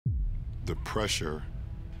The pressure,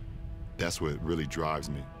 that's what really drives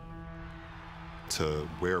me. To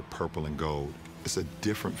wear purple and gold, it's a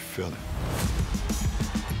different feeling.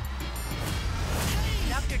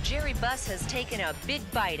 Dr. Jerry Buss has taken a big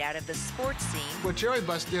bite out of the sports scene. What Jerry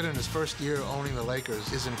Buss did in his first year owning the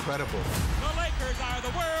Lakers is incredible. The Lakers are the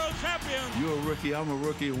world champions. You're a rookie, I'm a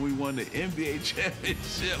rookie, and we won the NBA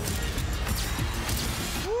championship.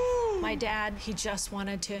 Woo! My dad, he just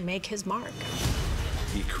wanted to make his mark.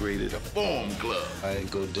 He created a form club. I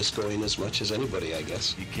go discoing as much as anybody, I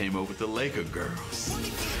guess. He came up with the Laker girls.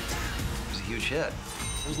 It was a huge hit.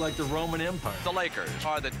 It was like the Roman Empire. The Lakers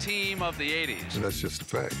are the team of the 80s. And that's just a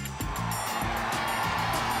fact.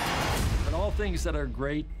 But all things that are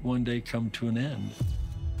great one day come to an end.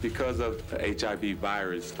 Because of the HIV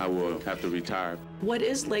virus, I will have to retire. What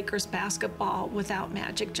is Lakers basketball without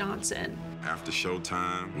Magic Johnson? After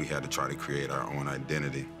showtime, we had to try to create our own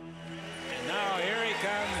identity. And now here he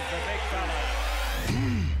comes, the big fella.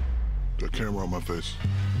 Got camera on my face.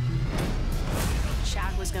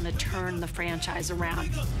 Shaq was going to turn the franchise around.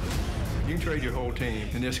 You can trade your whole team,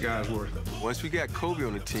 and this guy's worth it. Once we got Kobe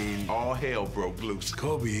on the team, All hell broke loose.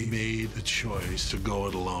 Kobe made the choice to go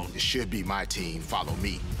it alone. It should be my team. Follow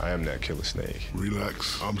me. I am that killer snake.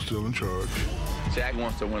 Relax, I'm still in charge. Shaq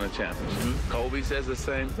wants to win a championship. Kobe says the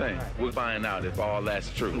same thing. We'll find out if all that's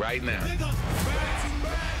true right now.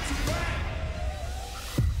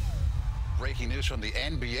 Breaking news from the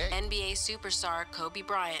NBA. NBA superstar Kobe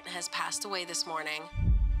Bryant has passed away this morning.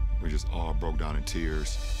 We just all broke down in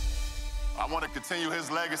tears. I want to continue his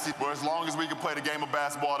legacy for as long as we can play the game of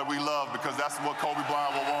basketball that we love, because that's what Kobe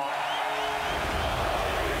Bryant will want.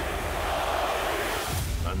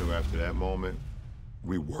 I knew after that moment,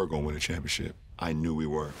 we were going to win a championship. I knew we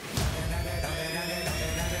were.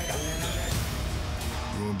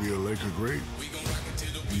 You want to be a Laker great?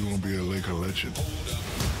 You want to be a Laker legend?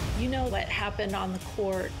 You know what happened on the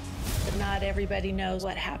court, but not everybody knows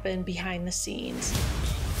what happened behind the scenes.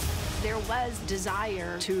 There was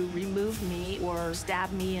desire to remove me or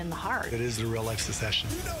stab me in the heart. It is the real life secession.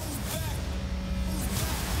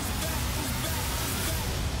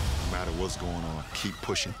 No matter what's going on, keep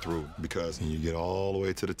pushing through, because when you get all the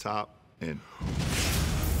way to the top and